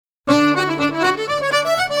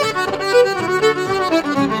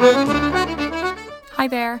Hi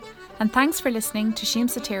there, and thanks for listening to Sheem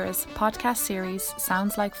Satira's podcast series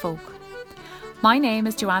Sounds Like Folk. My name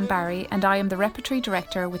is Joanne Barry, and I am the Repertory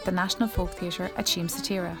Director with the National Folk Theatre at Sheem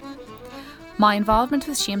Satira. My involvement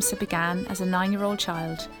with Sheemsa began as a 9-year-old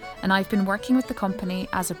child, and I've been working with the company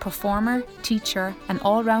as a performer, teacher, and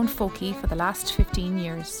all-round folkie for the last 15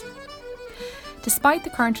 years. Despite the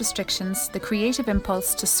current restrictions, the creative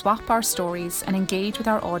impulse to swap our stories and engage with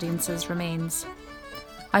our audiences remains.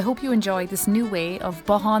 I hope you enjoy this new way of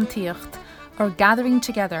Bohan Tíocht, or gathering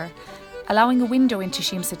together, allowing a window into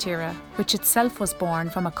Sheem Satira, which itself was born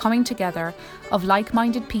from a coming together of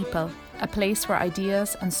like-minded people, a place where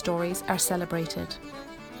ideas and stories are celebrated.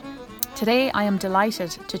 Today I am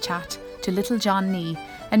delighted to chat to Little John Nee,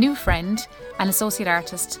 a new friend and associate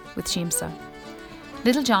artist with Sheemsa.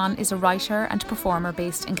 Little John is a writer and performer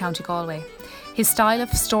based in County Galway. His style of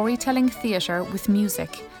storytelling theatre with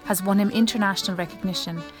music has won him international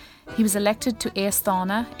recognition. He was elected to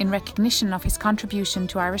Éastána in recognition of his contribution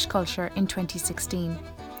to Irish culture in 2016.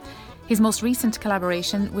 His most recent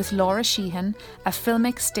collaboration with Laura Sheehan, a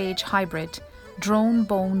filmic stage hybrid, Drone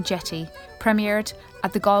Bone Jetty, premiered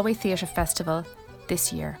at the Galway Theatre Festival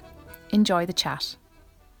this year. Enjoy the chat.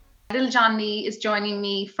 Little John Nee is joining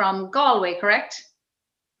me from Galway, correct?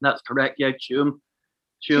 That's correct, yeah, Tuam,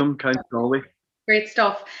 County Galway. Great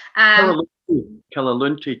stuff.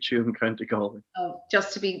 Killalunty, Tuam, County Galway. Oh,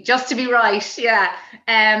 just to be right, yeah.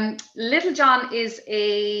 Little John is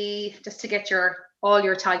just to get all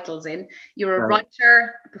your titles in. You're a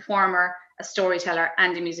writer, a performer, a storyteller,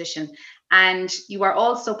 and a musician, and you are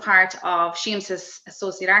also part of Sheemsa's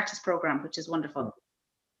Associate Artist Program, which is wonderful.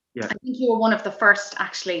 Yeah, I think you were one of the first,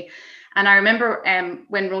 actually. And I remember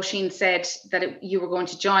when Roisin said that you were going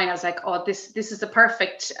to join, I was like, oh, this is a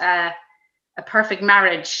perfect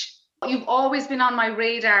marriage. You've always been on my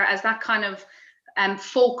radar as that kind of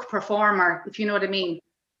folk performer, if you know what I mean.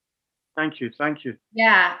 Thank you.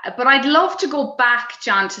 Yeah, but I'd love to go back,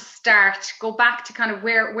 John, go back to kind of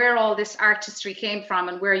where all this artistry came from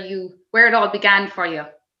and where it all began for you.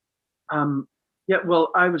 Yeah, well,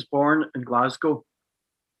 I was born in Glasgow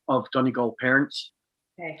of Donegal parents.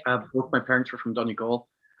 Okay. Both my parents were from Donegal,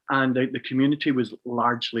 and the community was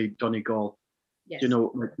largely Donegal. Yes. You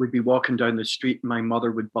know, we'd be walking down the street and my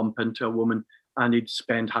mother would bump into a woman and he'd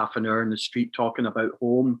spend half an hour in the street talking about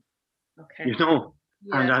home. Okay. You know,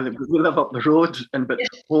 yeah. And we live up the road, but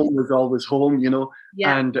home was always home, you know.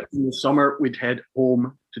 Yeah. And in the summer we'd head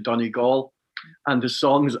home to Donegal, and the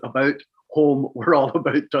songs about home were all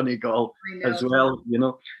about Donegal as well, you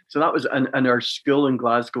know. So that was in our school in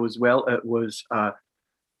Glasgow as well. It was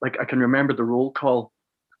like I can remember the roll call,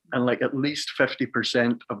 and like at least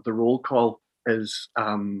 50% of the roll call is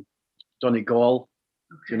Donegal,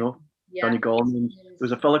 you know. Yeah. Donegal means there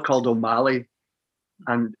was a fella called O'Malley,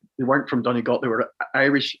 and they weren't from Donegal. They were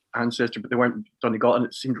Irish ancestor, but they weren't Donegal, and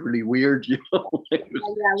it seemed really weird, you know.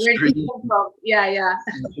 Where did you come from? Yeah.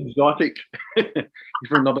 Exotic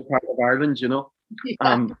from another part of Ireland, you know.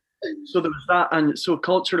 Yeah. So there was that, and so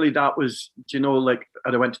culturally that was, you know, like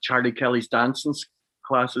I went to Charlie Kelly's dancing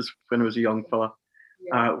classes when I was a young fella,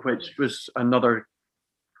 which was another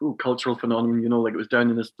cultural phenomenon, you know. Like it was down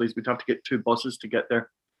in this place, we'd have to get 2 buses to get there,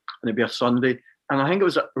 and it'd be a Sunday, and I think it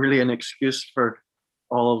was really an excuse for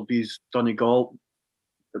all of these Donegal,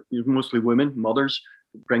 mostly women, mothers,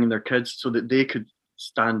 bringing their kids so that they could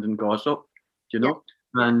stand and gossip, you know.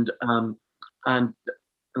 And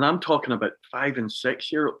I'm talking about 5 and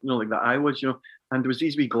 6 year, you know, like that I was, you know. And there was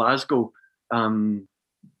these wee Glasgow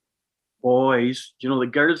boys, you know. The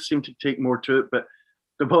girls seemed to take more to it, but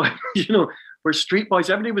the boys, you know, were street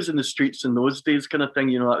boys. Everybody was in the streets in those days, kind of thing,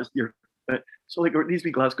 you know. That was so like these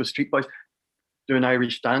wee Glasgow street boys doing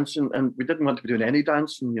Irish dancing, and we didn't want to be doing any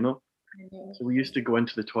dancing, you know. So we used to go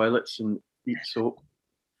into the toilets and eat soap,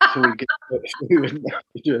 so we wouldn't have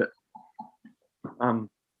to do it.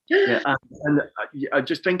 And I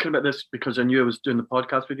just thinking about this because I knew I was doing the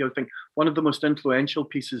podcast with you. I think one of the most influential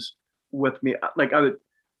pieces with me, like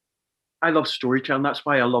I love storytelling. That's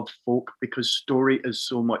why I love folk, because story is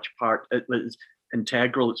so much part. It is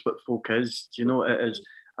integral. It's what folk is. You know, it is,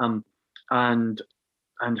 and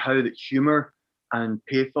how that humor and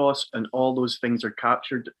pathos and all those things are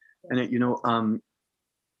captured in it. You know,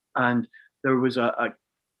 and there was a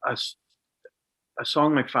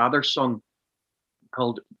song my father sung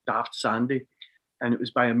called Daft Sandy, and it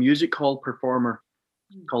was by a music hall performer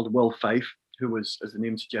called Will Fife, who was, as the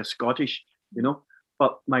name suggests, Scottish, you know.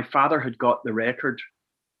 But my father had got the record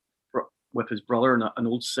with his brother in an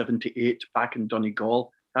old 78 back in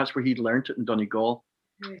Donegal. That's where he'd learnt it, in Donegal.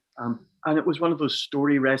 and it was one of those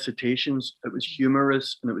story recitations. It was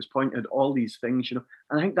humorous and it was pointing at all these things, And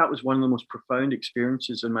I think that was one of the most profound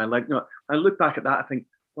experiences in my life. I look back at that, I think,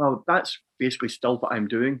 well, that's basically still what I'm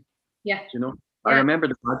doing. Yeah. I remember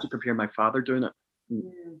the magic of hearing my father doing it.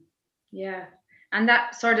 Yeah. And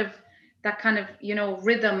that sort of, that kind of,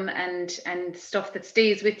 rhythm and stuff that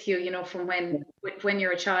stays with you, from when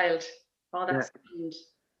you're a child. Oh, that's good.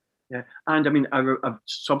 Yeah, and I mean,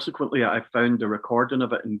 subsequently I found a recording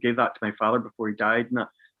of it and gave that to my father before he died,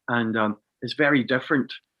 and it's very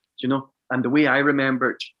different, And the way I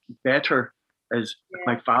remember it better is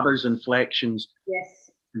my father's inflections.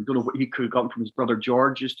 Yes. I don't know what he could have gotten from his brother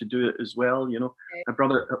George used to do it as well.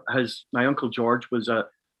 My uncle George was a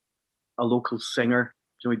local singer.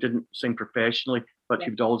 He didn't sing professionally, but he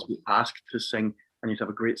would always be asked to sing, and he'd have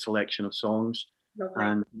a great selection of songs.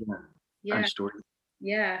 Lovely. And stories.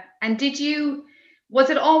 Yeah. And was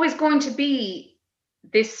it always going to be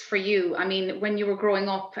this for you? I mean, when you were growing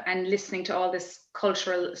up and listening to all this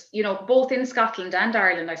cultural, both in Scotland and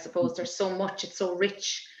Ireland, I suppose there's so much, it's so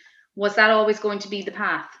rich. Was that always going to be the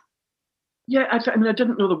path? Yeah, I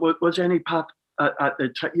didn't know there was any path at the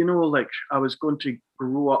time. I was going to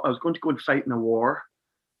grow up, I was going to go and fight in a war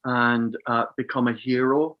and become a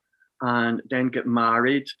hero and then get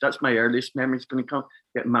married. That's my earliest memories, going to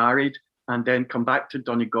get married and then come back to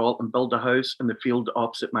Donegal and build a house in the field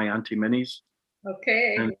opposite my Auntie Minnie's.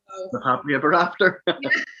 Okay. And happily ever after. What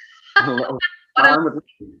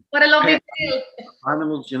a lovely tale.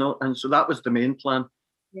 Animals, and so that was the main plan.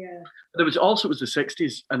 Yeah. But it was the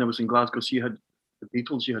 60s, and I was in Glasgow, so you had the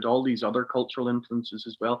Beatles, you had all these other cultural influences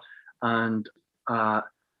as well. And I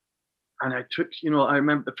took, I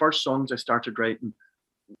remember the first songs I started writing,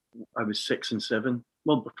 I was 6 and 7.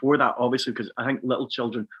 Well, before that, obviously, because I think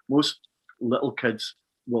most little kids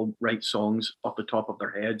will write songs off the top of their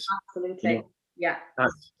heads. Absolutely. Yeah. I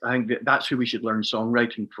think that's who we should learn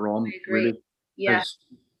songwriting from. I agree. Really. Yeah. As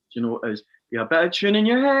you have a bit of tune in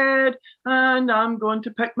your head, and I'm going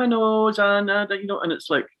to pick my nose, and and it's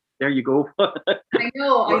like, there you go. I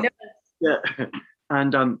know. Yeah.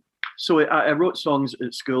 And so I wrote songs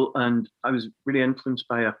at school, and I was really influenced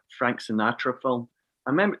by a Frank Sinatra film. I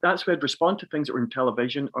remember that's where I'd respond to things that were in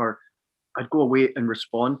television, or I'd go away and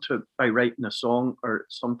respond to by writing a song or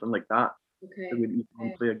something like that. Okay.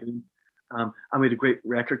 We'd play a game. And we had a great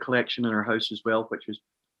record collection in our house as well, which was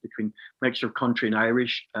between mixture of country and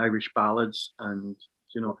Irish ballads, and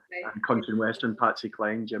and country and western, Patsy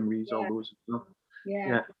Cline, Jim Reeves, all those.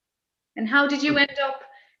 Yeah. And how did you end up?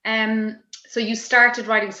 So you started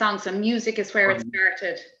writing songs, so music is where it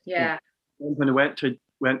started. Yeah. When I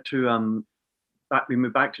we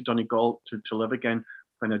moved back to Donegal to live again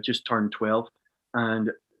when I just turned 12, and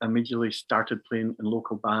immediately started playing in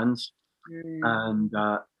local bands. And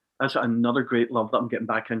that's another great love that I'm getting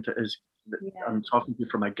back into, is I'm talking to you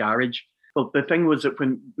from my garage. Well, the thing was that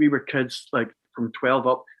when we were kids, like from 12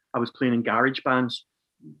 up, I was playing in garage bands.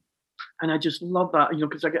 And I just love that,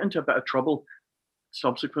 because I got into a bit of trouble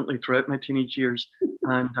subsequently throughout my teenage years.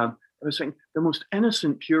 And I was thinking the most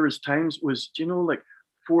innocent, purest times was, like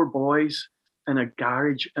 4 boys in a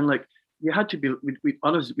garage. And like, you had to be, we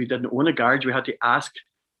honestly, we didn't own a garage. We had to ask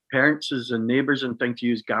parents and neighbours and things to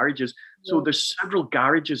use garages. So there's several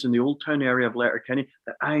garages in the Old Town area of Letterkenny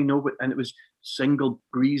that I know, and it was single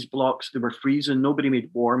breeze blocks. They were freezing. Nobody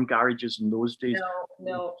made warm garages in those days.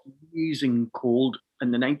 No. Freezing cold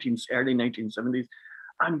in the early 1970s.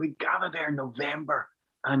 And we'd gather there in November,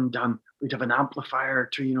 and we'd have an amplifier or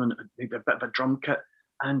two, and maybe a bit of a drum kit.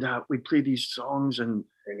 And we'd play these songs and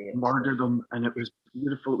murder them. And it was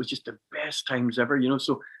beautiful. It was just the best times ever,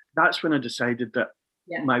 So that's when I decided that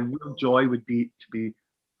my real joy would be to be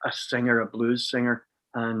a singer, a blues singer,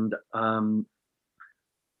 and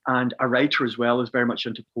a writer as well. I was very much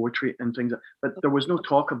into poetry and things. But there was no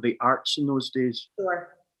talk of the arts in those days. Sure.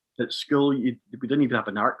 At school, we didn't even have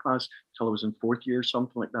an art class until I was in 4th year,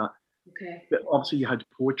 something like that. Okay. But obviously, you had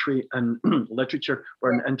poetry and literature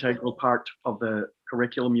were an integral part of the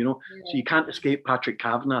curriculum, So you can't escape Patrick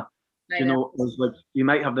Kavanagh. It was like you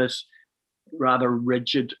might have this rather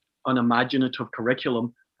rigid, unimaginative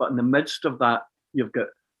curriculum, but in the midst of that, you've got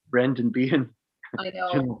Brendan Behan. I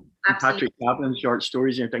know. Patrick Kavanagh's short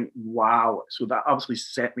stories, and you think, wow. So that obviously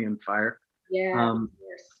set me on fire. Yeah. Of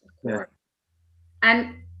course.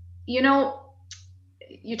 And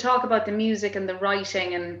you talk about the music and the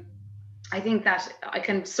writing, and I think that I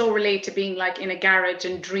can so relate to being like in a garage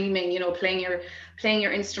and dreaming, playing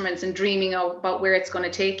your instruments and dreaming about where it's going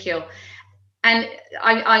to take you. And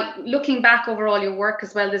I looking back over all your work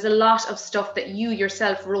as well, there's a lot of stuff that you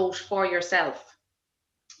yourself wrote for yourself.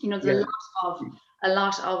 There's a lot a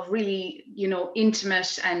lot of really, you know,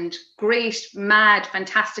 intimate and great, mad,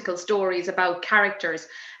 fantastical stories about characters.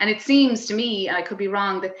 And it seems to me, I could be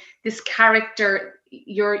wrong, that this character,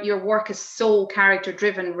 your work is so character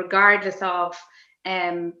driven, regardless of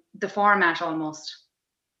the format almost.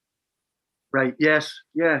 Right. Yes.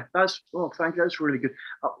 Yeah. Thank you. That's really good.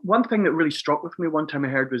 One thing that really struck with me one time I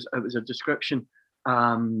heard was it was a description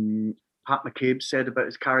Pat McCabe said about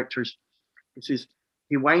his characters. He says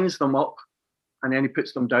he winds them up and then he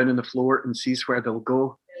puts them down on the floor and sees where they'll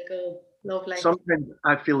go. There you go. Lovely. Sometimes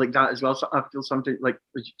I feel like that as well. So I feel sometimes like,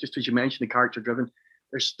 just as you mentioned, the character driven.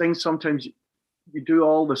 There's things sometimes you do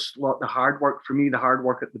all this, the hard work. For me, the hard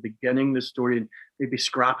work at the beginning, the story, and maybe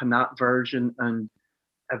scrapping that version, and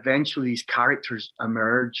eventually these characters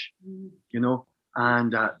emerge, you know,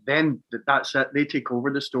 and then that's it. They take over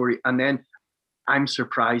the story, and then I'm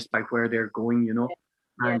surprised by where they're going, you know,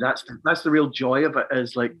 and that's the real joy of it.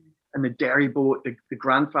 Is like in the dairy boat, the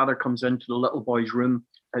grandfather comes into the little boy's room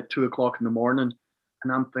at 2:00 in the morning,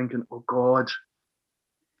 and I'm thinking, oh God,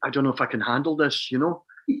 I don't know if I can handle this, you know,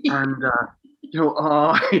 and you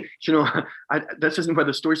know, you know, this isn't where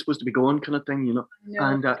the story's supposed to be going, kind of thing, you know,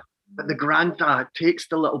 and. But the granddad takes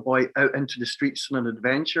the little boy out into the streets on an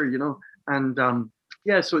adventure, you know, and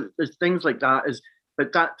so there's things like that.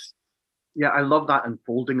 But that's, I love that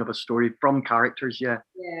unfolding of a story from characters. Yeah.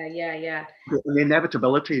 The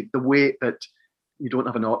inevitability, the way that you don't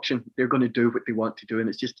have an option, they're going to do what they want to do, and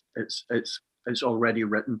it's just it's already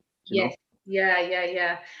written. You know?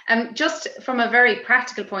 Yeah. Just from a very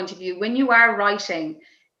practical point of view, when you are writing,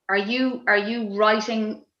 are you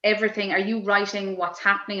writing everything? Are you writing what's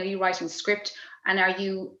happening? Are you writing script? And are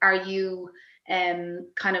you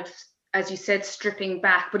kind of, as you said, stripping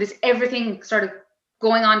back? But is everything sort of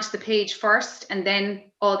going onto the page first and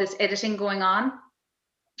then all this editing going on?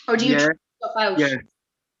 Or do you try stuff out?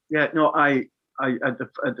 Yeah. No, I at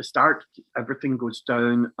the start everything goes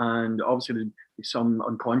down, and obviously there's some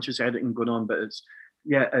unconscious editing going on, but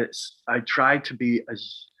I try to be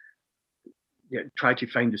as try to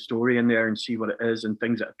find the story in there and see what it is and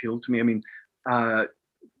things that appeal to me. I mean,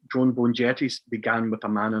 Drone Bone Jetties began with a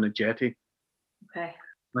man on a jetty. Okay.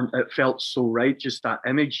 And it felt so right, just that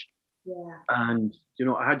image. Yeah. And, you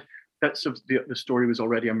know, I had bits of the story was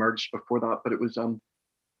already emerged before that, but it was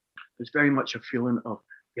there's very much a feeling of,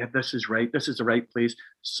 this is right. This is the right place.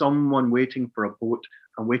 Someone waiting for a boat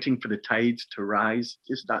and waiting for the tides to rise.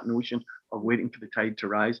 Just that notion of waiting for the tide to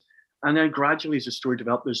rise. And then gradually, as the story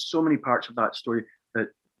developed, there's so many parts of that story that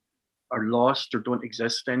are lost or don't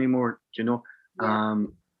exist anymore, you know,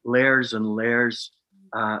 layers and layers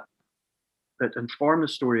that inform the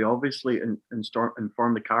story, obviously, and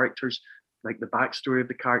inform the characters, like the backstory of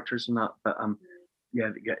the characters and that. But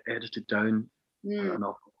they get edited down.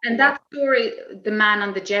 And that story, the man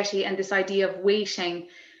on the jetty, and this idea of waiting,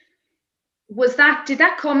 did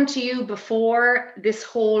that come to you before this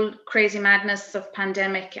whole crazy madness of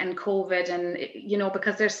pandemic and COVID? And, you know,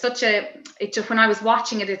 because there's when I was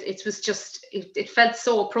watching it, it felt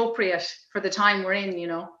so appropriate for the time we're in, you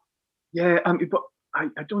know? Yeah, but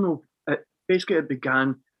I don't know. Basically, it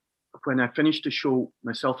began when I finished the show,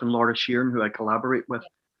 myself and Laura Sheeran, who I collaborate with.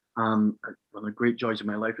 One of the great joys of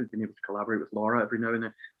my life has been able to collaborate with Laura every now and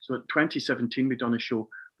then. So in 2017, we'd done a show,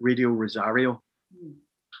 Radio Rosario.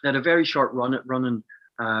 They had a very short run at running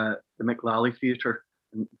the McLally Theatre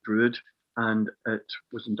in Druid, and it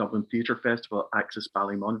was in Dublin Theatre Festival at Axis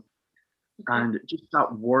Ballymun. Okay. And just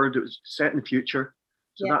that world, it was set in the future.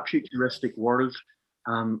 So that futuristic world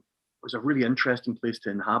was a really interesting place to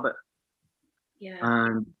inhabit. Yeah.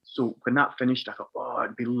 And so when that finished, I thought,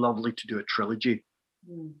 it'd be lovely to do a trilogy.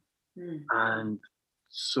 And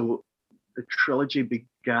so the trilogy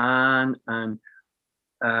began, and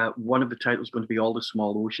one of the titles was going to be All the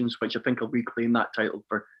Small Oceans, which I think I'll reclaim that title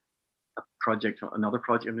for another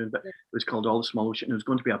project I'm doing, but it was called All the Small Ocean. It was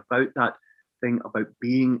going to be about that thing about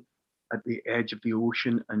being at the edge of the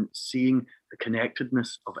ocean and seeing the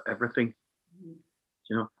connectedness of everything,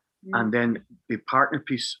 you know. And then the partner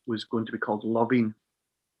piece was going to be called Loving.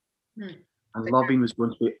 And Loving was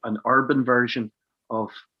going to be an urban version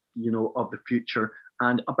of, you know, of the future,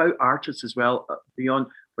 and about artists as well, beyond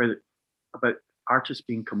about artists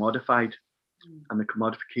being commodified and the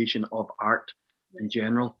commodification of art in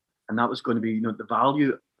general. And that was going to be, you know, the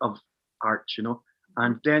value of art, you know.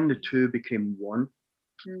 And then the two became one.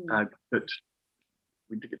 But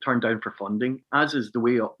we get turned down for funding, as is the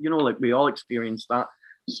way, you know, like we all experience that.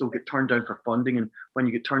 So get turned down for funding, and when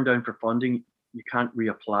you get turned down for funding, you can't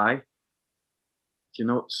reapply. You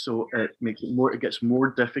know, so it makes it more. It gets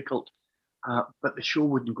more difficult. But the show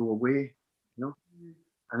wouldn't go away. You know,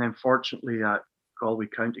 and then fortunately, Galway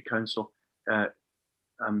County Council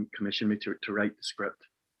commissioned me to write the script.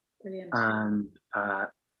 Brilliant. And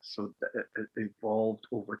so it evolved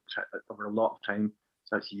over a lot of time.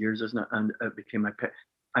 So that's years, isn't it? And it became my pet.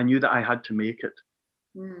 I knew that I had to make it,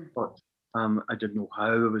 but I didn't know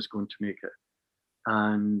how I was going to make it.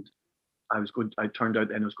 And I turned out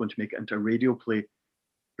then I was going to make it into a radio play,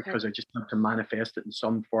 because I just had to manifest it in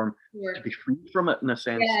some form to be free from it, in a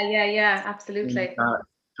sense. Yeah, absolutely. And,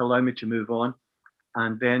 to allow me to move on.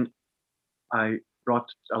 And then I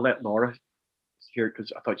let Laura hear it,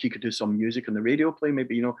 because I thought she could do some music in the radio play,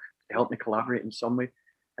 maybe, to help me collaborate in some way.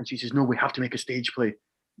 And she says, no, we have to make a stage play.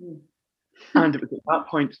 And it was at that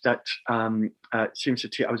point that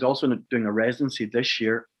I was also doing a residency this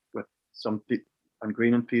year with on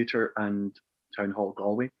Green and Theatre and Town Hall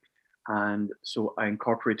Galway. And so I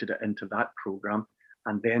incorporated it into that programme.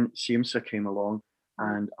 And then CIMSA came along,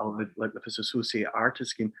 and with this associate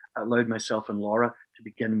artist scheme, I allowed myself and Laura to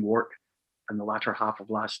begin work in the latter half of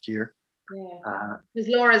last year. Yeah, because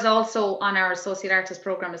Laura is also on our associate artist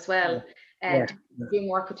programme as well, doing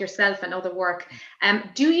work with yourself and other work.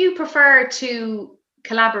 Do you prefer to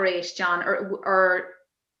collaborate, John, or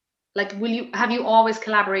like have you always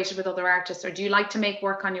collaborated with other artists, or do you like to make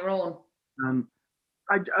work on your own?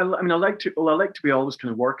 I like to be always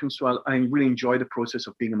kind of working, so I really enjoy the process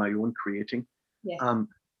of being on my own creating. Yes.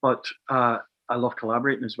 But I love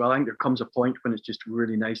collaborating as well. I think there comes a point when it's just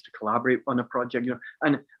really nice to collaborate on a project,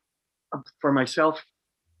 And for myself,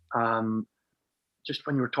 just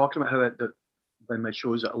when you were talking about how when my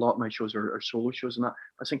shows, a lot of my shows are solo shows and that,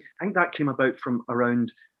 I think that came about from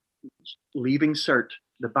around Leaving Cert.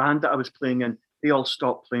 The band that I was playing in, they all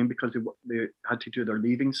stopped playing because they had to do their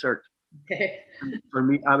Leaving Cert. Okay. For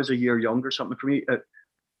me, I was a year younger, something. For me,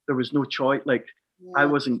 there was no choice. I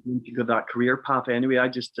wasn't going to go that career path anyway. I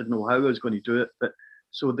just didn't know how I was going to do it. But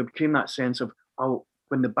so there became that sense of,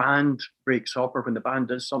 when the band breaks up or when the band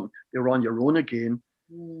does something, you're on your own again.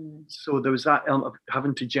 So there was that element of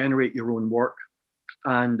having to generate your own work,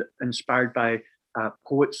 and inspired by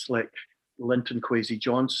poets like Linton Kwesi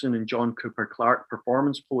Johnson and John Cooper Clarke,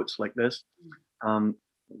 performance poets like this.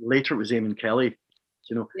 Later it was Eamon Kelly.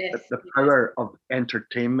 The power of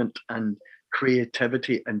entertainment and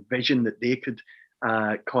creativity and vision that they could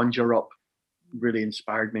conjure up really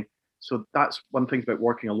inspired me. So that's one thing about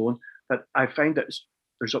working alone, that I find that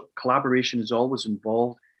there's a collaboration is always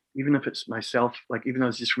involved, even if it's myself. Even I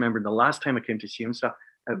was just remembering the last time I came to CIMSA,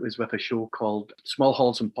 it was with a show called Small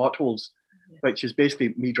Halls and Potholes, which is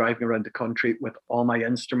basically me driving around the country with all my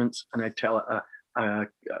instruments, and I tell a kind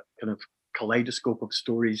of kaleidoscope of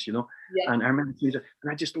stories, And I remember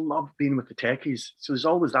and I just love being with the techies. So there's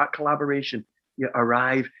always that collaboration. You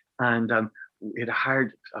arrive, and we had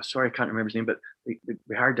hired, sorry, I can't remember his name, but we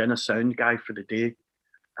hired in a sound guy for the day,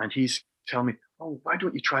 and he's telling me, oh, why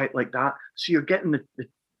don't you try it like that? So you're getting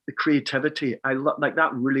the creativity. I love,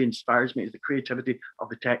 that really inspires me, is the creativity of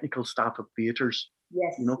the technical staff of theatres.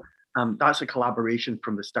 Yes. That's a collaboration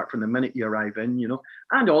from the start, from the minute you arrive in,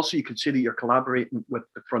 and also you can see that you're collaborating with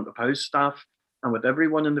the front of house staff and with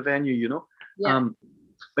everyone in the venue, Yeah.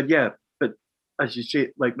 But as you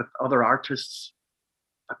say, with other artists,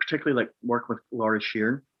 I particularly like working with Laura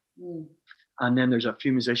Sheeran. And then there's a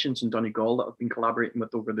few musicians in Donegal that I've been collaborating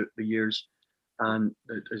with over the years, and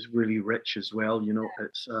it is really rich as well.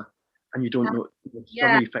 It's and you don't know,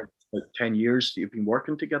 somebody thinks about 10 years that you've been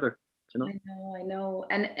working together. I know.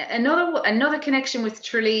 And another connection with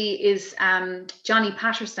Tralee is Johnny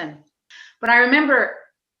Patterson. But I remember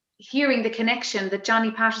hearing the connection that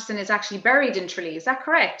Johnny Patterson is actually buried in Tralee. Is that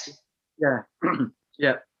correct? Yeah.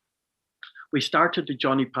 Yeah. We started the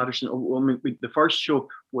Johnny Patterson. The first show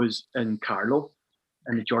was in Carlow,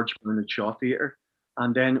 in the George Bernard Shaw Theatre,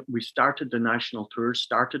 and then we started the national tour.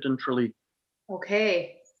 Started in Tralee.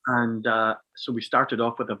 Okay. And so we started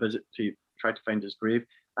off with a visit to try to find his grave,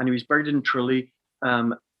 and he was buried in Tralee.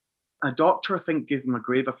 A doctor, I think, gave him a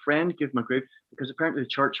grave. A friend gave him a grave because apparently the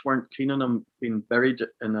church weren't keen on him being buried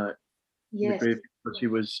in a grave because he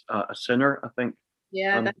was a sinner, I think.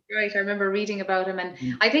 Yeah, that's right. I remember reading about him, and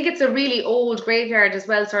I think it's a really old graveyard as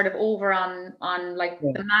well, sort of over on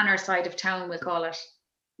the manor side of town, we'll call it.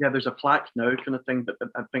 Yeah, there's a plaque now, kind of thing, but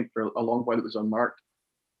I think for a long while it was unmarked.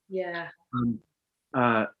 Yeah.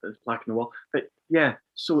 There's plaque in the wall, but yeah.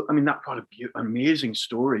 So that brought amazing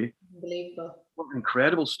story. Unbelievable. What an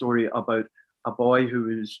incredible story about a boy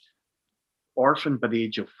who is orphaned by the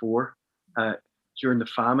age of 4 during the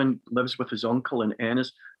famine, lives with his uncle in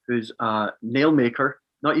Ennis, who's a nail maker,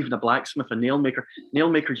 not even a blacksmith, a nail maker. Nail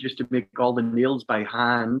makers used to make all the nails by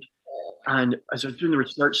hand. And as I was doing the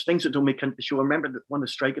research, things that don't make into the show, I remember that one of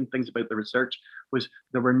the striking things about the research was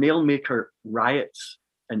there were nail maker riots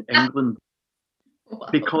in England Wow.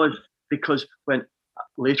 because when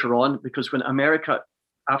later on, because when America,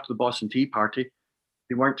 after the Boston Tea Party,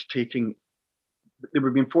 they were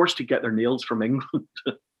being forced to get their nails from England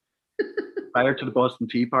prior to the Boston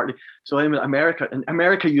Tea Party. So in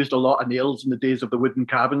America used a lot of nails in the days of the wooden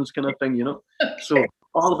cabins kind of thing, you know. Okay. So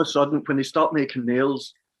all of a sudden, when they stopped making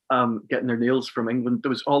nails, getting their nails from England, there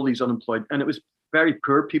was all these unemployed, and it was very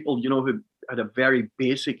poor people, you know, who had a very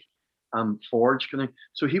basic forge kind of.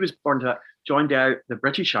 So he was born to that, joined the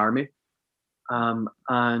British Army,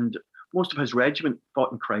 and most of his regiment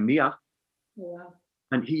fought in Crimea. Wow.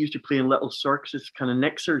 And he used to play in little circuses, kind of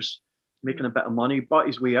nixers, making a bit of money, bought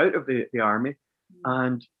his way out of the army,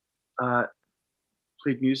 and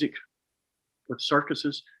played music with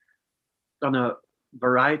circuses, done a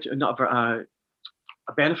variety, not a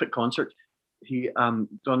benefit concert. He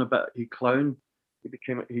done a bit, he clown,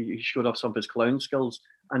 he showed off some of his clown skills,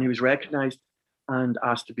 and he was recognized and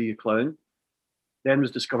asked to be a clown. Then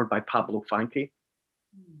was discovered by Pablo Fanke,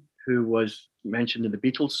 who was mentioned in the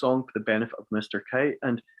Beatles song For the Benefit of Mr. Kite.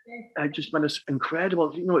 And I just found this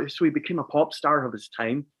incredible, you know, so he became a pop star of his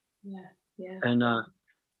time. Yeah.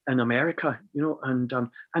 In America, you know, and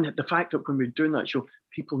the fact that when we were doing that show,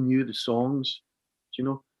 people knew the songs, you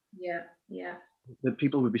know. Yeah. That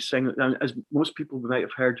people would be singing, and as most people might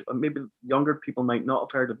have heard, maybe younger people might not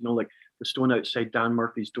have heard of, you know, like The Stone Outside Dan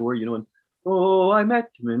Murphy's Door, you know, and oh, I met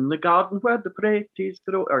him in the garden where the praties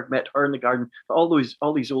grow, or met her in the garden. All these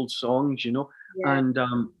old songs, you know, and a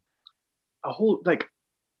whole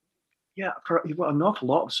for an awful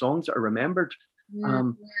lot of songs that are remembered,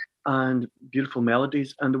 and beautiful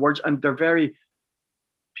melodies and the words, and they're very.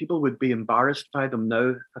 People would be embarrassed by them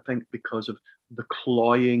now, I think, because of the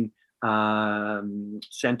cloying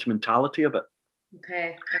sentimentality of it.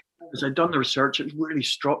 Okay. As I'd done the research, it really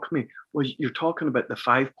struck me was you're talking about the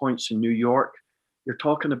 5 Points in New York. You're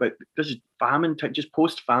talking about, this is famine time, just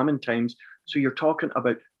post-famine times. So you're talking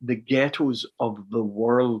about the ghettos of the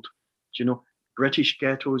world, you know, British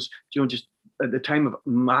ghettos, you know, just at the time of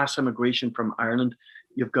mass immigration from Ireland,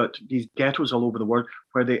 you've got these ghettos all over the world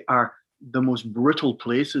where they are the most brutal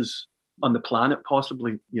places on the planet,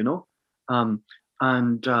 possibly, you know, and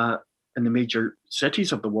in the major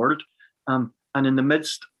cities of the world. And in the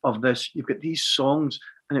midst of this, you've got these songs,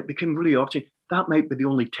 and it became really obvious that might be the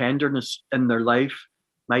only tenderness in their life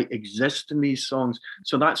might exist in these songs.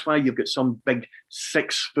 So that's why you've got some big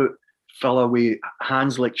 6-foot fella with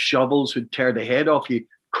hands like shovels who'd tear the head off you,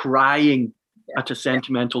 crying at a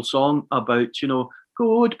sentimental song about, you know,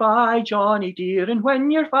 goodbye, Johnny dear, and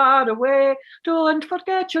when you're far away, don't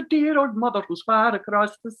forget your dear old mother who's far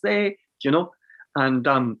across the sea, you know, and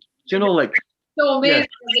you know, like so amazing.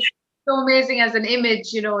 Yeah. So amazing as an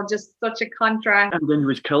image, you know, just such a contrast. And then he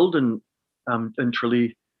was killed in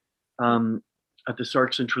Tralee, at the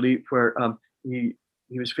circus in Tralee, where he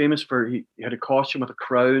was famous for he had a costume with a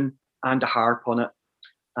crown and a harp on it.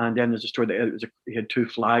 And then there's a story that he had 2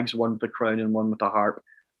 flags, one with a crown and one with a harp.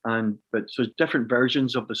 But so different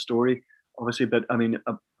versions of the story, obviously. But I mean,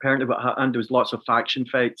 apparently, and there was lots of faction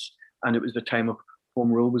fights, and it was the time of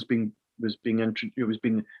Home Rule was being introduced. It was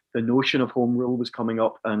being the notion of Home Rule was coming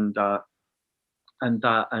up, and so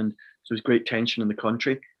there was great tension in the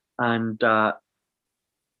country. And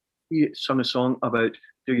he sung a song about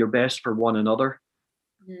do your best for one another,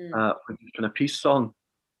 which is kind of peace song.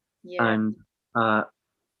 And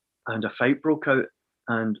a fight broke out,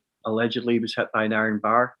 and allegedly he was hit by an iron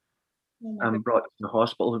bar and brought to the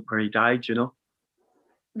hospital where he died, you know.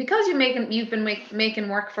 Because you've been making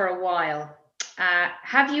work for a while,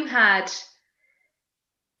 have you had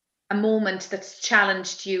a moment that's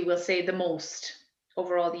challenged you, we'll say, the most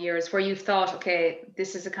over all the years, where you've thought, okay,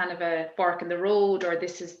 this is a kind of a fork in the road, or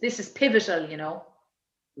this is pivotal, you know?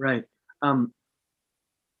 Right.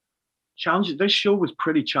 Challenging. This show was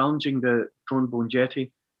pretty challenging, the Trombone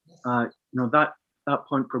Jetty. You know, that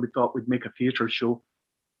point where we thought we'd make a theatre show.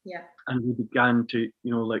 Yeah. And we began to,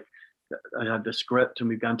 you know, like I had the script, and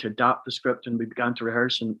we began to adapt the script, and we began to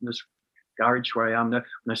rehearse in this garage where I am now.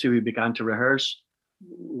 When I say we began to rehearse,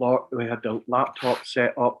 we had the laptop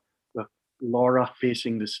set up with Laura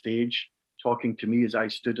facing the stage, talking to me as I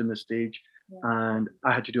stood on the stage. And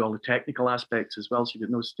I had to do all the technical aspects as well, so you get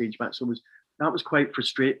no stage match. So that was quite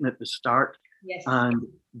frustrating at the start. Yes. And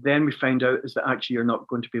then we found out is that actually you're not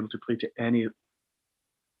going to be able to play to any.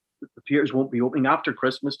 The theatres won't be opening after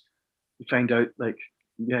Christmas. We find out like,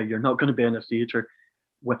 you're not going to be in a theatre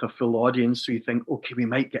with a full audience. So you think, okay, we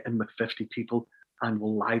might get in with 50 people and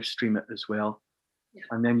we'll live stream it as well. Yeah.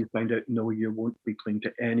 And then you find out, no, you won't be playing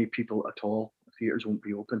to any people at all. The theatres won't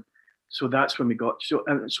be open. So that's when we got,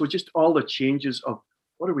 so just all the changes of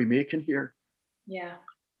what are we making here? Yeah.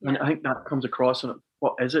 And I think that comes across in it.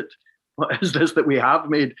 What is it? What is this that we have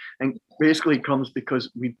made? And basically it comes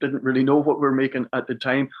because we didn't really know what we were making at the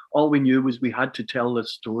time. All we knew was we had to tell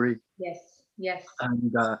this story. Yes.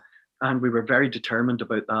 And we were very determined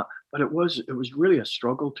about that. But it was really a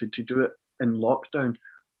struggle to do it in lockdown.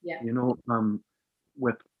 Yeah. You know,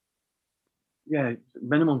 with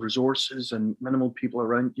minimal resources and minimal people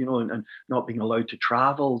around, you know, and not being allowed to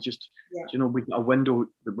travel. Just you know, we got a window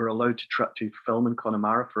that we're allowed to film in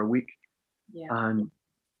Connemara for a week. Yeah. And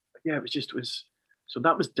it was so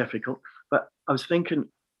that was difficult. But I was thinking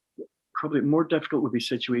probably more difficult would be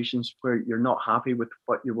situations where you're not happy with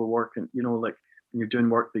what you were working, you know, like when you're doing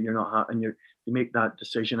work that you're not happy, and you make that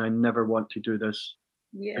decision, I never want to do this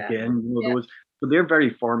again. You know, those, so they're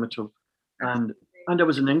very formative. And I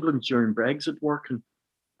was in England during Brexit working,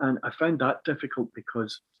 and I found that difficult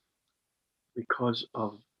because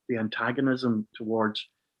of the antagonism towards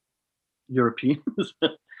Europeans.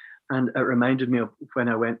 And it reminded me of when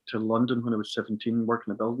I went to London when I was 17,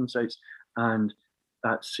 working at building sites, and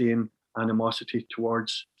that same animosity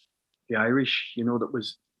towards the Irish, you know, that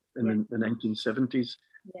was in the 1970s.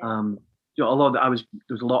 You know, although there was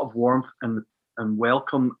a lot of warmth and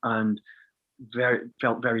welcome, and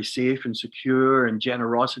felt very safe and secure, and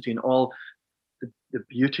generosity, and all the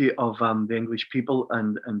beauty of the English people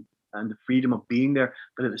and the freedom of being there.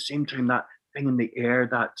 But at the same time, that thing in the air,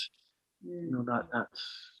 that you know, that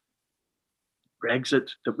Brexit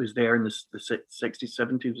that was there in the 60s,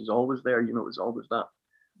 70s was always there. You know, it was always that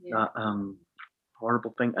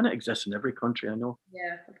horrible thing, and it exists in every country, I know.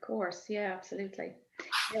 Yeah, of course. Yeah, absolutely.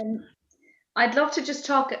 I'd love to just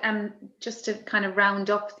talk, just to kind of round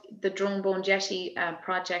up the Drone Bone Jetty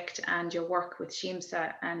project and your work with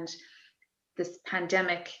Seamsa and this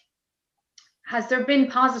pandemic. Has there been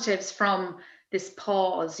positives from this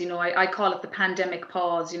pause? You know, I call it the pandemic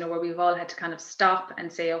pause, you know, where we've all had to kind of stop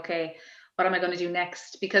and say, okay, what am I going to do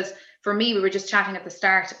next? Because for me, we were just chatting at the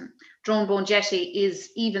start, Drone Bone Jetty is,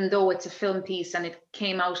 even though it's a film piece and it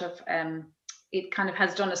came out of, it kind of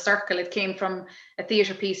has done a circle. It came from a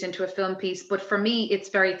theatre piece into a film piece. But for me, it's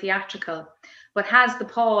very theatrical. But has the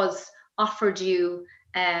pause offered you,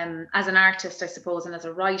 as an artist, I suppose, and as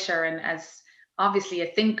a writer, and as obviously a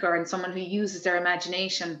thinker and someone who uses their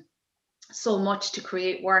imagination so much to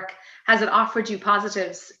create work, has it offered you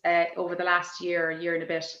positives over the last year and a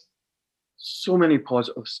bit? So many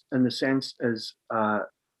positives, in the sense as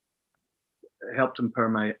helped empower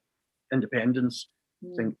my independence.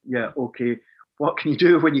 Think, okay, what can you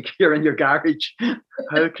do when you're in your garage?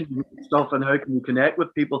 How can you make stuff, and how can you connect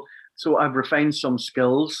with people? So I've refined some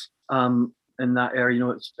skills in that area, you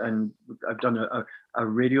know. And I've done a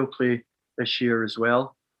radio play this year as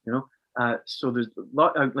well, you know. So there's a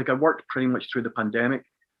lot. Like, I worked pretty much through the pandemic,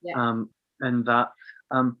 and that.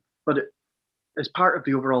 But as part of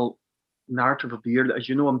the overall narrative of the year, as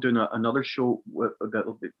you know, I'm doing another show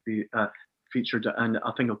that'll be featured, and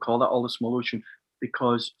I think I'll call that All the Small Ocean,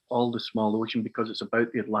 because it's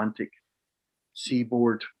about the Atlantic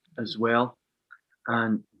seaboard as well.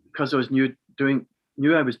 And because I was knew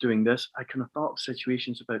I was doing this, I kind of thought of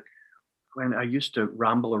situations about when I used to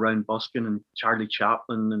ramble around busking and Charlie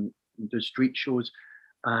Chaplin and do street shows,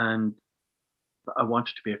 and I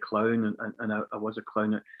wanted to be a clown, and I was a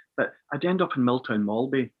clown, but I'd end up in Milltown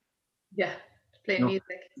Malbay. Yeah, playing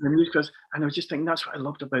music. The music, and I was just thinking that's what I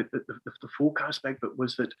loved about the folk aspect of it,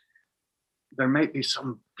 was that there might be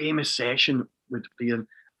some famous session would be in,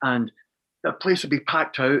 and the place would be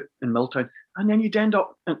packed out in Milltown, and then you'd end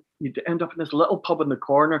up in this little pub in the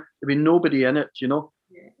corner. There'd be nobody in it, you know.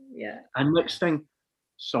 Yeah. And next thing,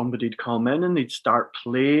 somebody'd come in and they'd start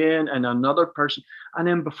playing, and another person, and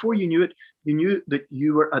then before you knew it, you knew that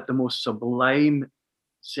you were at the most sublime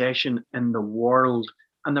session in the world,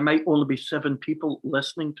 and there might only be 7 people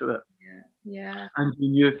listening to it. Yeah. And you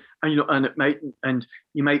knew, and you know, and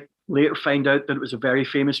you might later find out that it was a very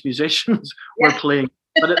famous musicians were playing.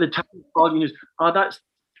 But at the time, all you knew, oh, that's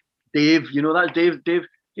Dave. You know, that's Dave.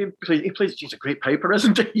 He plays. He's a great piper,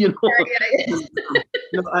 isn't he? You know.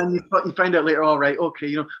 You know, and you find out later. All right, okay,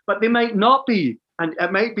 you know. But they might not be, and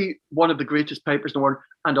it might be one of the greatest pipers in the world.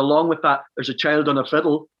 And along with that, there's a child on a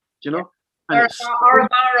fiddle. You know. Or a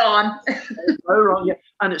Baron, yeah,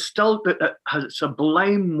 and it's still that it has a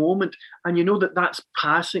sublime moment, and you know that's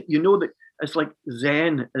passing. You know that it's like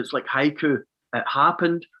Zen, it's like haiku. It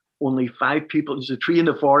happened. Only 5 people. There's a tree in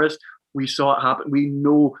the forest. We saw it happen. We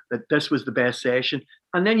know that this was the best session,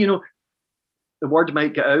 and then you know the word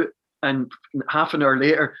might get out, and half an hour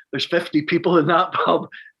later, there's 50 people in that pub,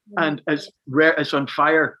 and it's rare. It's on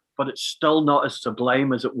fire, but it's still not as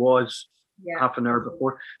sublime as it was. Half an hour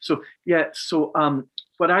before. So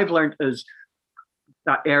what I've learned is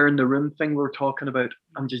that air in the room thing we were talking about.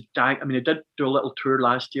 I'm just dying. I mean, I did do a little tour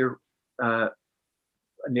last year in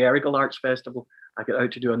the Errigal Arts Festival. I got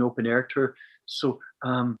out to do an open air tour. So,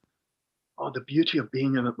 the beauty of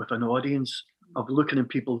being in it with an audience, of looking in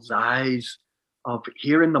people's eyes, of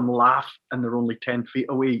hearing them laugh, and they're only 10 feet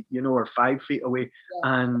away, or 5 feet away,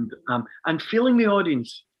 and feeling the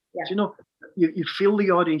audience. Yeah. You feel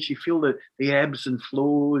the audience, you feel the ebbs and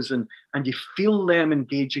flows, and you feel them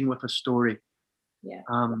engaging with a story. Yeah.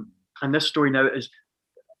 And this story now is,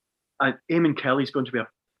 Eamon Kelly's going to be a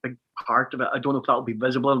big part of it. I don't know if that'll be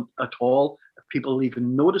visible at all, if people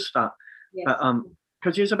even notice that. Yes.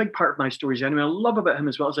 Because he's a big part of my stories anyway. I love about him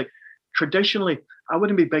as well. It's like, traditionally, I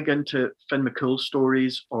wouldn't be big into Finn McCool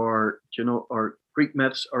stories or Greek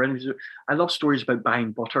myths or anything. I love stories about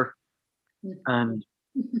buying butter. And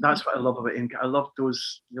that's what I love about him. I love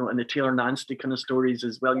those, and the Taylor Nancy kind of stories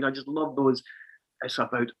as well. I just love those. It's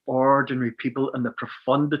about ordinary people and the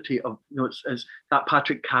profundity of, it's that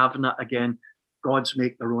Patrick Kavanagh again, gods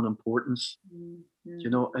make their own importance.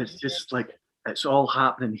 It's just like, it's all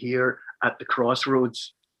happening here at the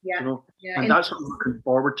crossroads. Yeah. And that's what I'm looking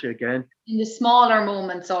forward to again. In the smaller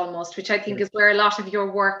moments almost, which I think is where a lot of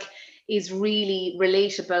your work is really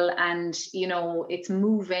relatable, and it's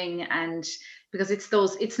moving, and because it's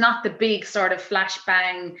not the big sort of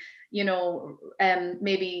flashbang,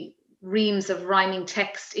 maybe reams of rhyming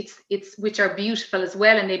text, it's which are beautiful as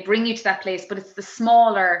well, and they bring you to that place, but it's the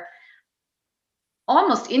smaller,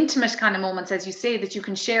 almost intimate kind of moments, as you say, that you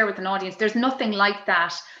can share with an audience. There's nothing like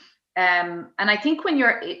that. And I think when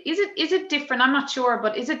is it different? I'm not sure,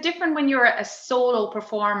 but is it different when you're a solo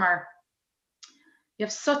performer? You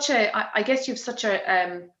have such a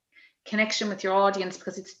connection with your audience,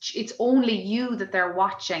 because it's only you that they're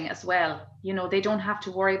watching as well. They don't have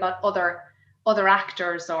to worry about other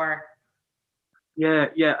actors or. Yeah.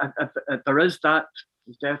 There is that,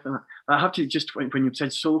 definitely. I have to just, when you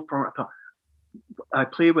said solo performer, I thought, I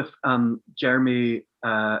play with Jeremy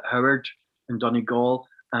Howard in Donegal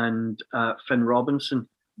and Finn Robinson.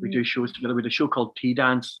 We do shows together. We do a show called Tea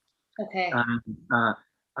Dance. Okay.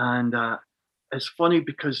 And it's funny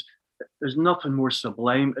because there's nothing more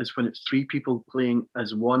sublime as when it's three people playing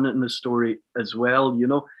as one in the story as well,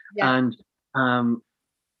 Yeah. And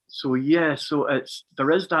so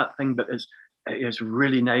there is that thing, but it's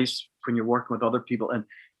really nice when you're working with other people, and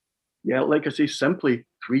like I say, simply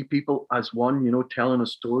three people as one, telling a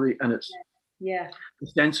story, and it's the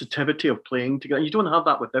sensitivity of playing together. You don't have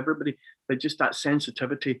that with everybody, but just that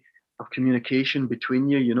sensitivity of communication between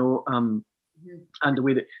you, and the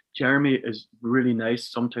way that Jeremy is really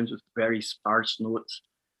nice, sometimes with very sparse notes,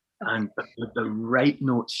 and but the right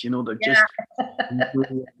notes, they're just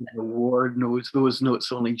the ward knows those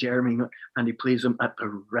notes, only Jeremy knows, and he plays them at the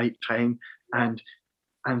right time, and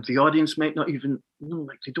the audience might not even know,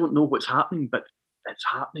 like they don't know what's happening, but it's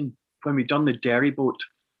happening. When we've done the Derry Boat,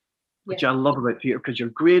 which I love about theatre, because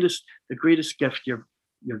the greatest gift you're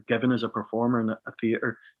given as a performer in a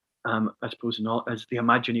theatre, I suppose, is the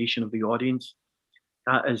imagination of the audience.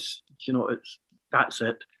 That is, that's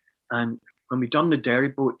it. And when we done the Derry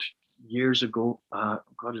Boat years ago,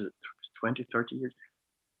 is it 20, 30 years?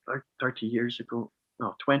 30 years ago?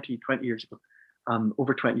 No, 20 years ago.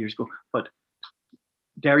 Over 20 years ago. But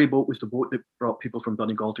Derry Boat was the boat that brought people from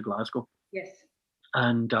Donegal to Glasgow. Yes.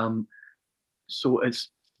 And so it's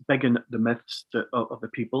big in the myths of the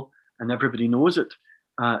people, and everybody knows it.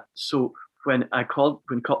 So when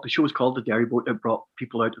the show was called the Derry Boat, it brought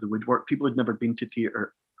people out of the woodwork. People had never been to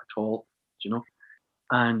theatre at all,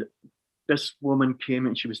 And this woman came,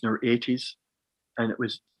 and she was in her 80s, and it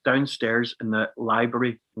was downstairs in the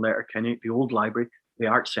library in Letterkenny, the old library, the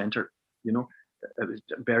art centre. It was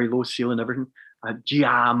very low ceiling, everything,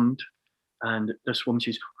 jammed. And this woman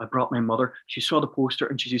says, I brought my mother. She saw the poster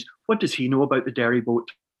and she says, what does he know about the Derry Boat?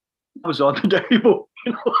 I was on the Derry Boat.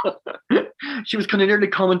 She was kind of nearly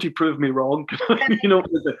coming to prove me wrong.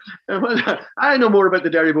 I know more about the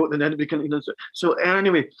Derry Boat than anybody can. So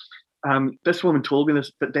anyway, this woman told me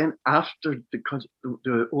this, but then after, because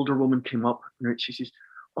the older woman came up, and she says,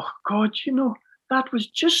 oh God, that was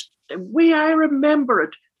just the way I remember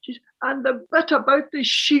it. She says, and the bit about the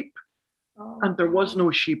sheep. And there was no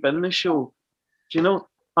sheep in the show, There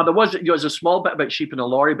was a small bit about sheep in a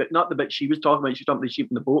lorry, but not the bit she was talking about. She was talking about the sheep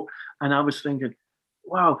in the boat. And I was thinking,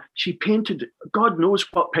 wow, she painted, God knows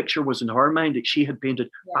what picture was in her mind that she had painted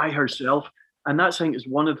by herself. And that thing is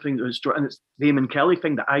one of the things that was, and it's the Eamon Kelly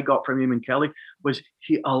thing that I got from Eamon Kelly, was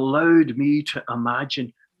he allowed me to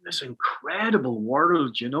imagine this incredible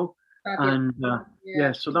world, And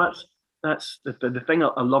so that's the thing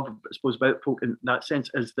I love, I suppose, about folk in that sense,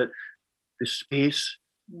 is that the space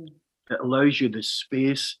It allows you the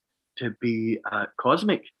space to be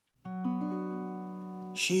cosmic.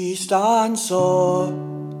 She stands so,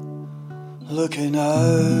 looking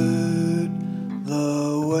out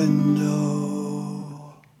the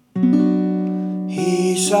window.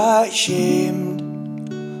 He sat shamed,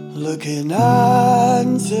 looking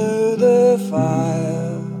into the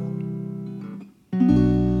fire.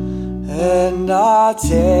 In a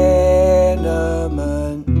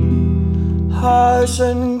tenement house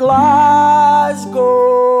in Glasgow,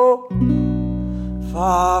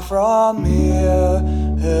 far from here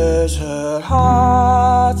is her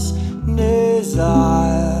heart's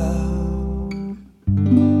desire.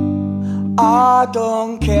 I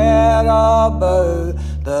don't care about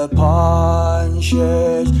the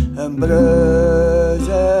punches and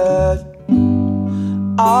bruises.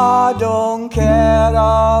 I don't care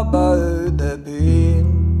about the pain.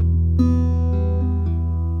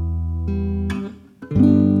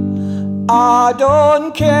 I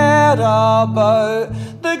don't care about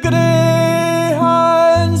the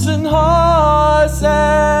greyhounds and horses.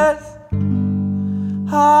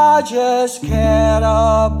 I just care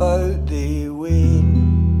about the wind.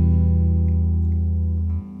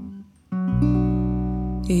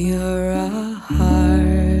 You're a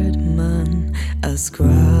hard man, a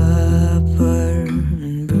scrapper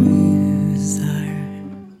and bruiser.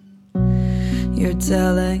 You're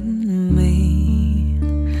telling me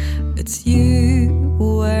it's you,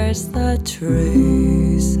 where's the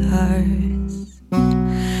trousers?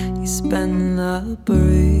 You spend the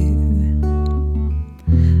brew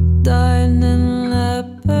down in the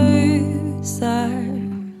boozer.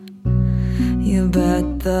 You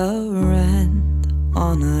bet the rent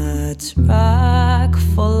on a track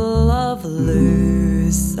full of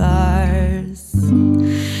losers.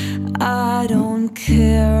 I don't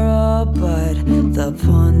care about the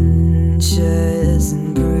punches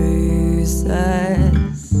and bruises.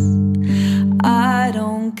 I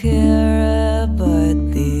don't care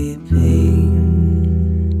about the pain.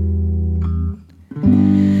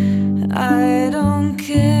 I don't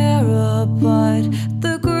care about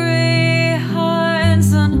the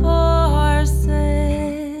greyhounds and horses.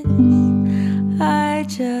 I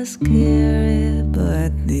just care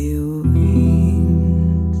about the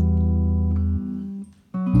wings.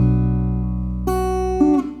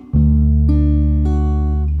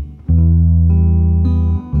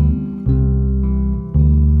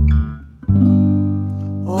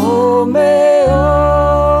 Oh,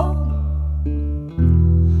 Mayo,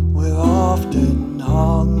 we're often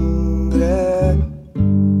hungry.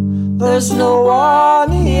 There's no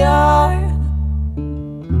one here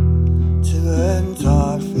to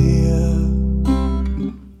interfere.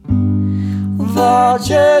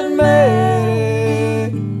 Virgin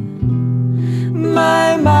Mary,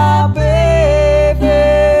 my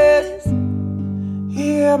babies,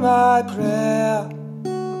 hear my prayer,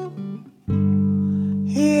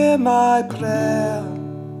 hear my prayer,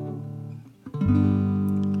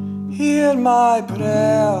 hear my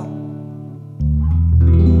prayer.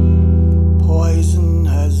 Poison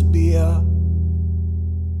has beer.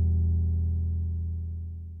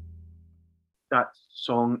 That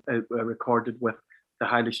song recorded with the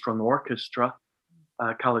Highly Strung Orchestra,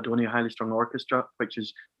 Caledonia Highly Strung Orchestra, which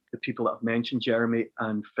is the people that I've mentioned, Jeremy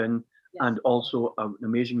and Finn, Yes. and also an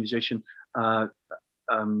amazing musician,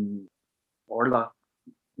 Orla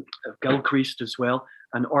Gilchrist as well.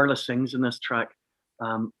 And Orla sings in this track.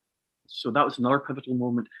 So that was another pivotal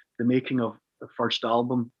moment, the making of the first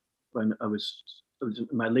album when it was in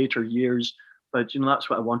my later years. But that's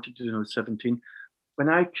what I wanted to do when I was 17. When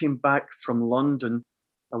I came back from London,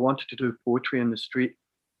 I wanted to do poetry in the street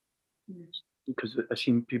because I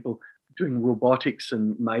seen people doing robotics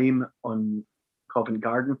and mime on Covent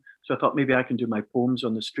Garden. So I thought maybe I can do my poems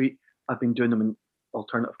on the street. I've been doing them in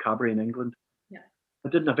alternative cabaret in England. Yeah. I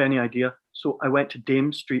didn't have any idea. So I went to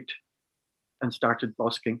Dame Street and started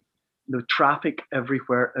busking. The traffic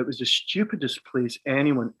everywhere. It was the stupidest place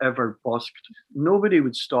anyone ever busked. Nobody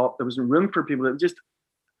would stop. There wasn't room for people. It was just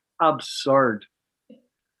absurd.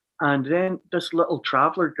 And then this little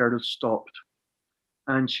traveller girl stopped,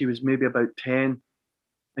 and she was maybe about 10,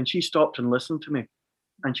 and she stopped and listened to me,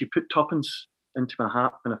 and she put tuppence into my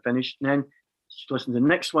hat when I finished, and then she listened to the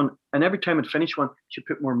next one, and every time I'd finish one, she'd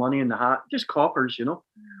put more money in the hat, just coppers,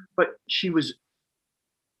 But I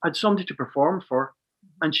had somebody to perform for,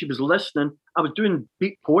 and she was listening. I was doing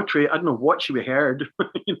beat poetry. I don't know what she heard. I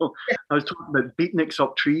was talking about beatniks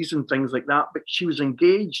up trees and things like that, but she was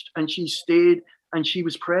engaged, and she stayed, and she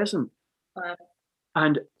was present. Wow.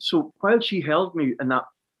 And so while she held me in that,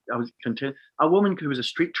 I was content. A woman who was a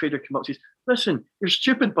street trader came up and says, "Listen, you're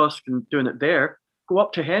stupid busking doing it there. go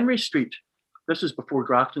up to Henry Street. This is before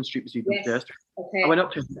Grafton Street was even pedestrian. Okay. I went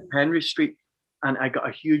up to Henry Street and I got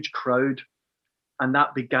a huge crowd. And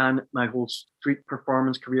that began my whole street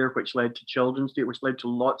performance career, which led to Children's Day, which led to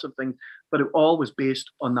lots of things. But it all was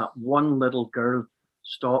based on that one little girl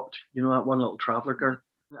stopped, you know, that one little traveller girl.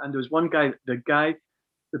 And there was one guy, the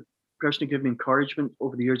person who gave me encouragement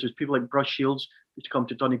over the years, there's people like Bruce Shields, who used to come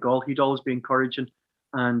to Donegal. He'd always be encouraging.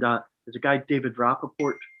 And there's a guy, David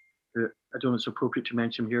Rappaport, who I don't know if it's appropriate to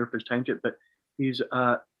mention him here if there's time to it, but he's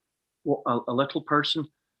a little person.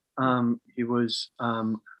 He was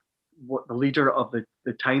the leader of the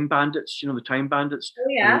Time Bandits, you know, the Time Bandits. Oh,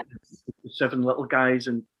 yeah. The 7 little guys.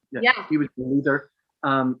 And he was the leader.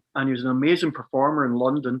 And he was an amazing performer in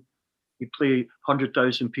London. He'd play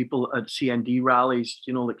 100,000 people at CND rallies,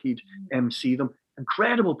 you know, like he'd MC them.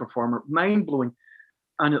 Incredible performer, mind-blowing.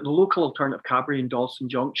 And at the local alternative cabaret in Dalston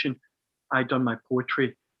Junction, I'd done my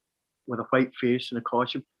poetry with a white face and a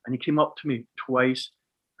costume. And he came up to me twice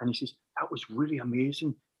and he says, "That was really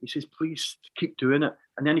amazing." He says, "Please keep doing it."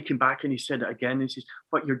 And then he came back and he said it again. He says,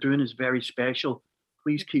 "What you're doing is very special.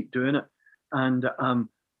 Please keep doing it." And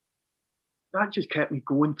that just kept me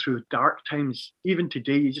going through dark times. Even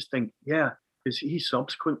today, you just think, yeah, because he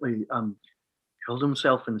subsequently killed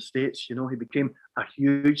himself in the States. You know, he became a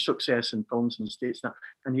huge success in films in the States now.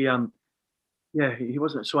 And he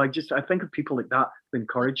wasn't. So I think of people like that who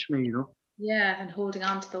encourage me, you know. Yeah, and holding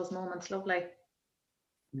on to those moments. Lovely.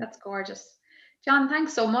 That's gorgeous. John,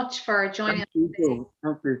 thanks so much for joining us. Thank you.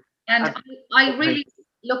 And I really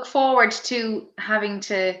look forward to having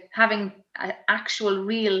an actual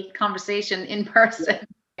real conversation in person.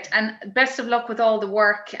 And best of luck with all the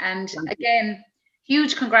work. And again,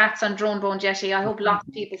 huge congrats on Drone Bone Jetty. I hope lots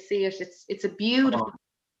of people see it. It's a beautiful,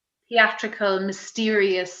 theatrical,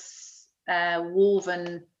 mysterious,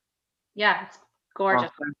 woven. Yeah, it's gorgeous.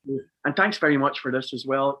 Thank you. And thanks very much for this as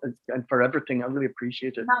well, and for everything. I really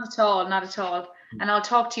appreciate it. Not at all. And I'll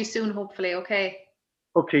talk to you soon, hopefully. Okay.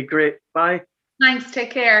 Okay, great. Bye. Thanks. Take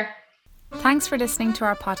care. Thanks for listening to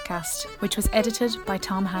our podcast, which was edited by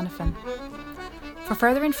Tom Hannafin. For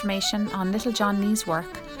further information on Little John Nee's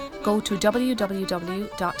work, go to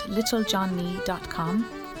www.littlejohnnee.com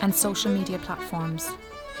and social media platforms.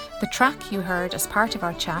 The track you heard as part of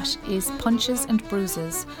our chat is Punches and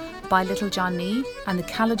Bruises by Little John Nee and the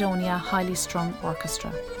Caledonia Highly Strung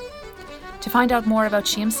Orchestra. To find out more about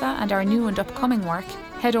Sheemsa and our new and upcoming work,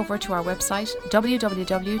 head over to our website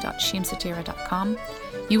www.sheemsatira.com.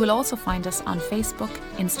 You will also find us on Facebook,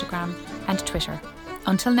 Instagram and Twitter.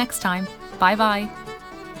 Until next time, bye bye.